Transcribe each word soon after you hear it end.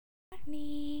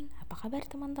morning, apa kabar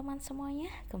teman-teman semuanya?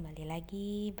 Kembali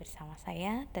lagi bersama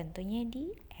saya tentunya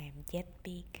di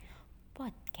Mzbig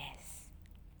Podcast.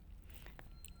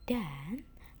 Dan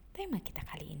tema kita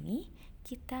kali ini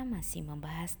kita masih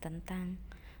membahas tentang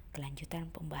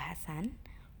kelanjutan pembahasan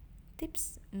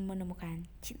tips menemukan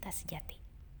cinta sejati.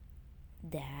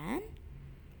 Dan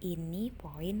ini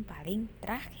poin paling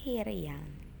terakhir yang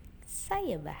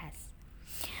saya bahas.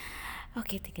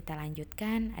 Oke, kita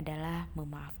lanjutkan adalah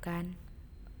memaafkan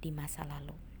di masa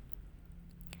lalu.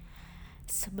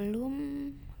 Sebelum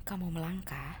kamu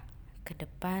melangkah ke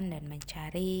depan dan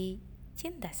mencari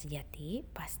cinta sejati,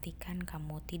 pastikan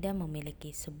kamu tidak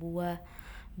memiliki sebuah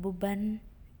beban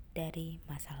dari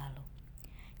masa lalu.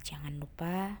 Jangan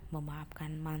lupa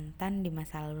memaafkan mantan di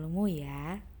masa lalumu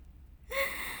ya.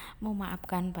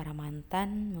 Memaafkan para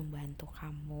mantan membantu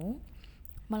kamu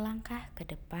melangkah ke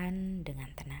depan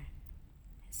dengan tenang.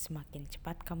 Semakin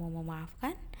cepat kamu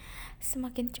memaafkan,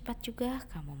 semakin cepat juga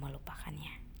kamu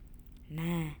melupakannya.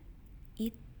 Nah,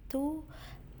 itu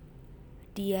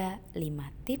dia 5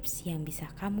 tips yang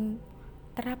bisa kamu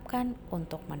terapkan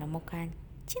untuk menemukan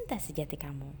cinta sejati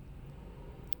kamu.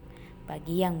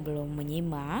 Bagi yang belum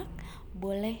menyimak,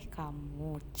 boleh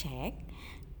kamu cek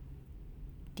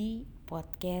di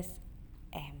podcast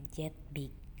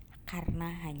Mzbig.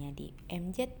 Karena hanya di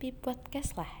Mzbig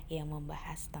Podcast lah yang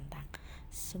membahas tentang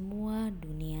semua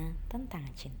dunia tentang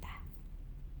cinta.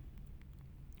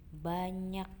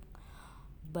 Banyak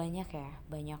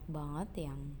banget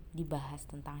yang dibahas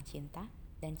tentang cinta,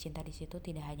 dan cinta di situ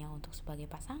tidak hanya untuk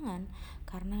sebagai pasangan,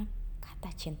 karena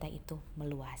kata cinta itu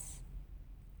meluas.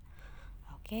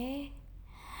 Oke.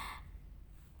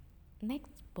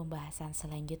 Next, pembahasan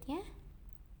selanjutnya.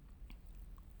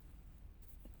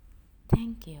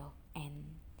 Thank you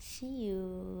and see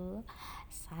you.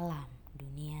 Salam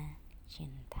dunia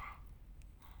cinta.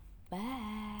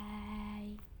 Bye.